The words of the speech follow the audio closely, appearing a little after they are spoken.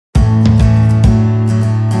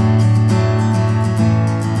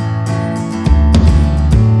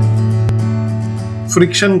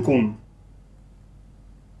Friction cone.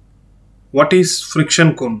 What is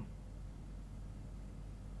friction cone?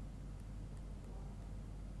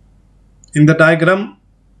 In the diagram,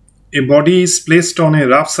 a body is placed on a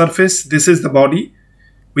rough surface. This is the body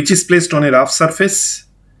which is placed on a rough surface,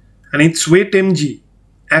 and its weight mg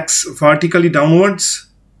acts vertically downwards.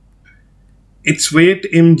 Its weight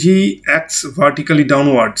mg acts vertically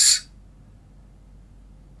downwards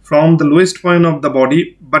from the lowest point of the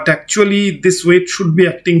body, but actually this weight should be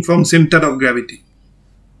acting from center of gravity.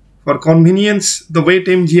 For convenience, the weight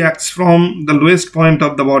mg acts from the lowest point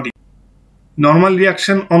of the body. Normal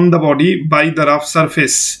reaction on the body by the rough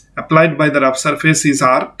surface, applied by the rough surface, is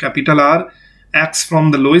R. Capital R acts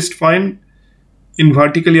from the lowest point in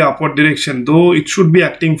vertically upward direction, though it should be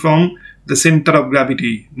acting from the center of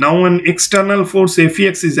gravity. Now an external force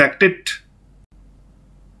Fex is acted.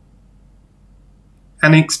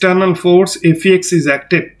 An external force Fex is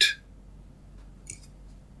acted.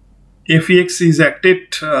 Fex is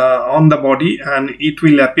acted on the body, and it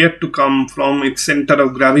will appear to come from its center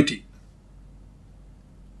of gravity.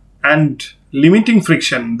 And limiting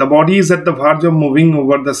friction, the body is at the verge of moving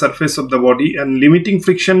over the surface of the body, and limiting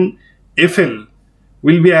friction Fl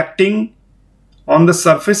will be acting on the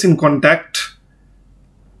surface in contact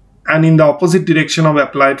and in the opposite direction of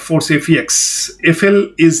applied force Fex.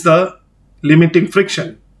 Fl is the limiting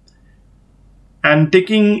friction, and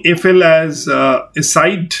taking Fl as a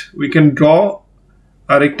side, we can draw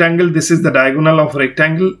a rectangle. This is the diagonal of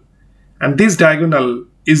rectangle, and this diagonal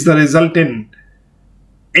is the resultant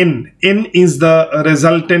N. N is the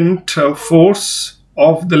resultant force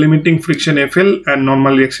of the limiting friction Fl and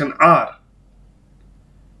normal reaction R.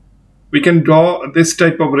 We can draw this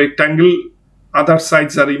type of rectangle. Other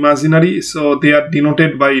sides are imaginary, so they are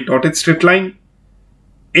denoted by dotted straight line.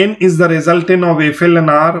 N is the resultant of Fl and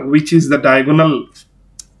R, which is the diagonal.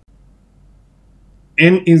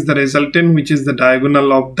 N is the resultant, which is the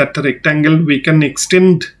diagonal of that rectangle. We can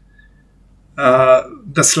extend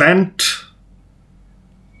the slant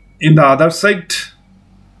in the other side.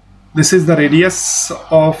 This is the radius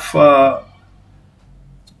of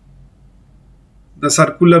the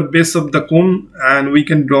circular base of the cone, and we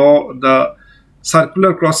can draw the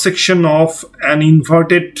circular cross section of an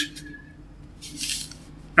inverted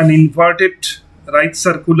right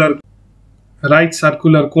circular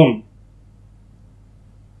cone.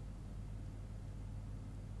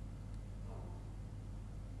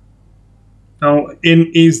 Now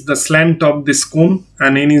N is the slant of this cone,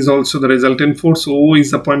 and N is also the resultant force. O is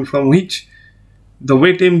the point from which the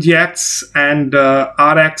weight mg acts, and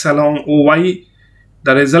R acts along OY.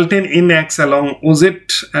 The resultant N acts along OZ,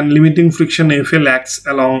 and limiting friction Fl acts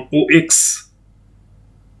along OX.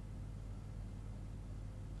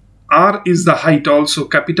 R is the height also.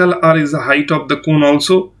 Capital R is the height of the cone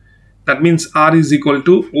also. That means R is equal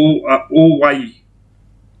to OY.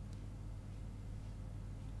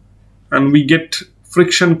 And we get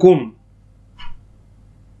friction cone.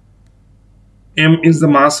 M is the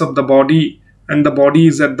mass of the body, and the body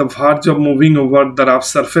is at the verge of moving over the rough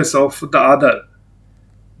surface of the other.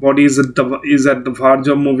 Body is at the verge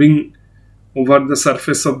of moving over the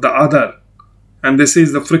surface of the other, and this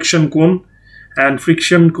is the friction cone. And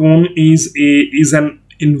friction cone is an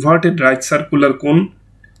inverted right circular cone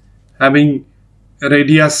having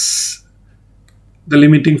radius, the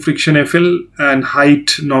limiting friction Fl, and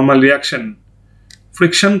height, normal reaction.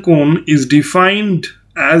 Friction cone is defined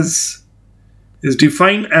as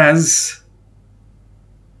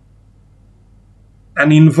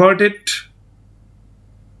an inverted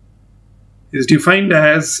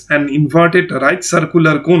right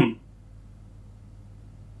circular cone.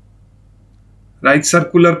 Right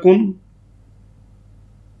circular cone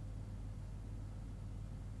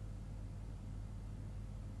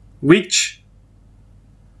which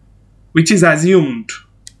is assumed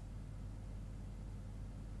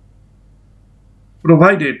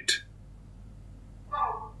provided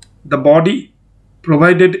a body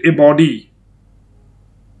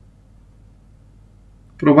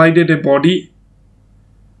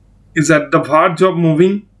is at the verge of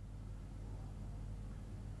moving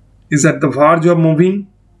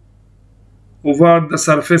over the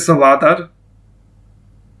surface of other,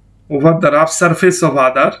 over the rough surface of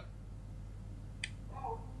other,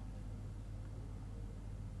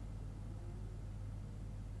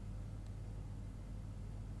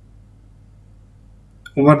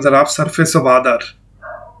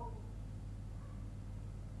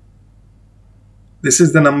 This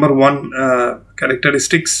is the number one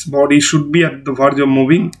characteristics. Body should be at the verge of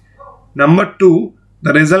moving. Number two,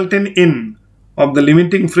 the resultant N of the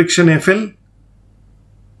limiting friction Fl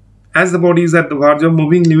As the body is at the verge of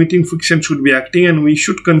moving, limiting friction should be acting, and we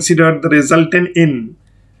should consider the resultant N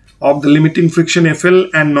of the limiting friction FL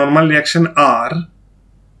and normal reaction R.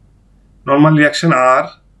 Normal reaction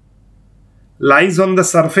R lies on the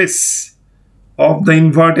surface of the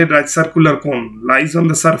inverted right circular cone, lies on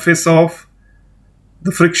the surface of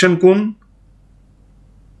the friction cone.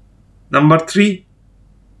 Number 3.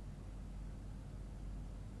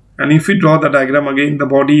 And if we draw the diagram again, the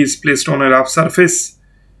body is placed on a rough surface.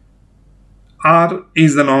 R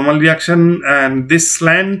is the normal reaction, and this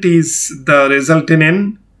slant is the resultant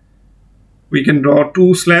N. We can draw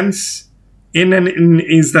two slants. N and N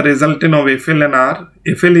is the resultant of FL and R.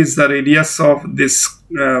 FL is the radius of this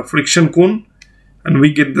friction cone, and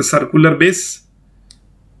we get the circular base.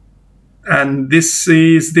 And this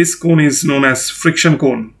cone is known as friction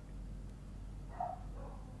cone.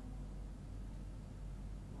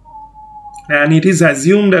 And it is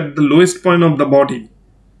assumed at the lowest point of the body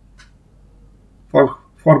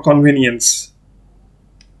for convenience.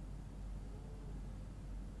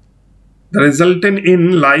 The resultant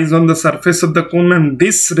N lies on the surface of the cone, and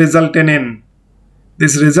this resultant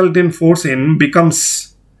force N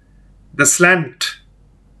becomes the slant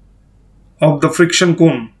of the friction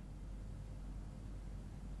cone.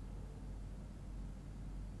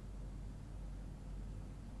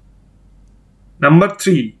 Number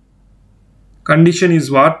 3 condition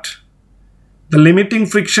is what? The limiting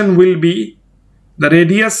friction will be the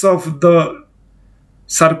radius of the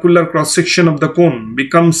circular cross section of the cone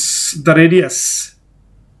becomes the radius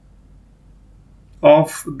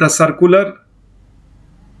of the circular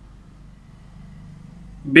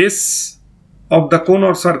base of the cone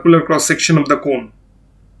or circular cross section of the cone.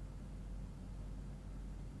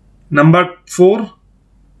 Number 4,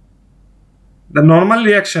 the normal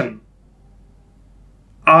reaction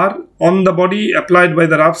R on the body applied by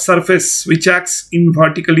the rough surface which acts in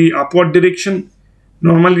vertically upward direction.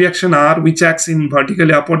 Normal reaction R which acts in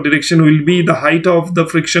vertically upward direction will be the height of the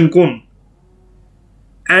friction cone,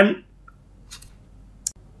 and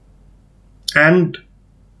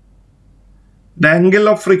the angle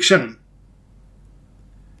of friction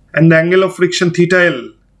theta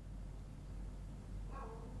L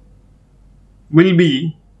will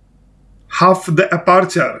be half the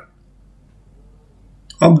aperture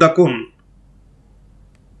of the cone.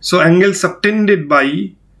 So angle subtended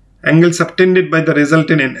by the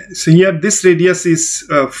resultant N. So here this radius is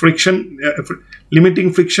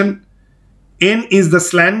limiting friction. N is the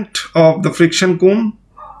slant of the friction cone.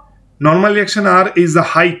 Normal reaction R is the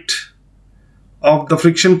height of the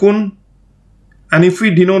friction cone. And if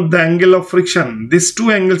we denote the angle of friction, these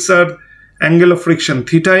two angles are angle of friction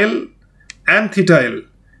theta L and theta L.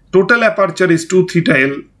 Total aperture is 2 theta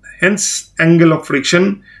L. Hence, angle of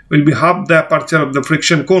friction will be half the aperture of the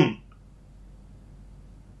friction cone.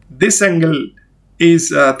 This angle is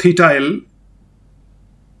theta L.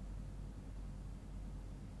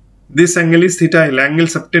 This angle is theta L. Angle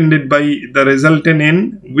subtended by the resultant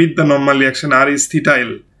N with the normal reaction R is theta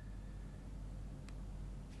L.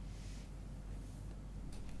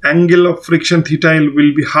 Angle of friction theta L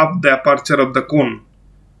will be half the aperture of the cone.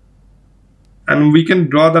 And we can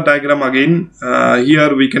draw the diagram again.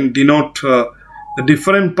 Here we can denote the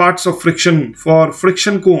different parts of friction. For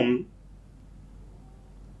friction cone,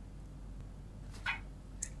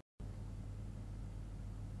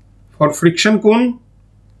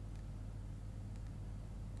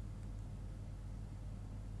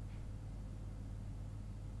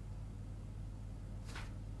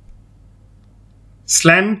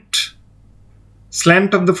 slant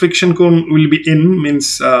of the friction cone will be N,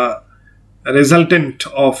 means resultant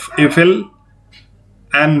of FL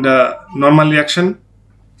and normal reaction.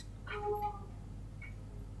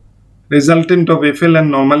 Resultant of FL and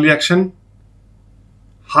normal reaction.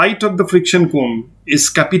 Height of the friction cone is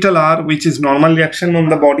capital R, which is normal reaction on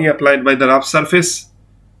the body applied by the rough surface.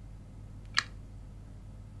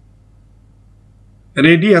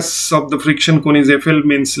 Radius of the friction cone is FL,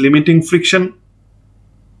 means limiting friction.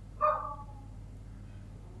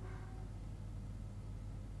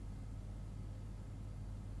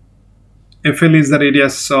 FL is the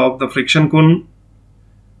radius of the friction cone.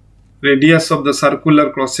 Radius of the circular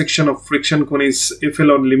cross section of friction cone is FL,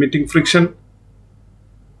 or limiting friction.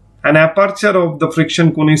 And aperture of the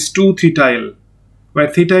friction cone is 2 theta L, where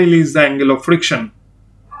theta L is the angle of friction.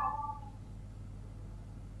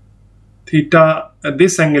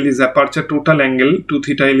 This angle is aperture total angle. 2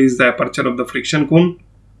 theta L is the aperture of the friction cone,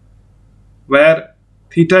 where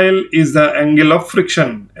theta L is the angle of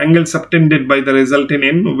friction, angle subtended by the resultant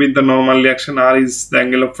N with the normal reaction R is the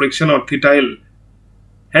angle of friction, or theta L.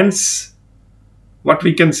 Hence, what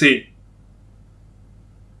we can say?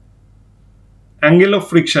 angle of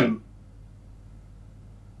friction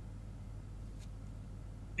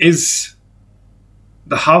is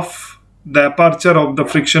the half the aperture of the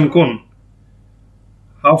friction cone.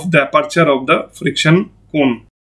 Half the aperture of the friction cone.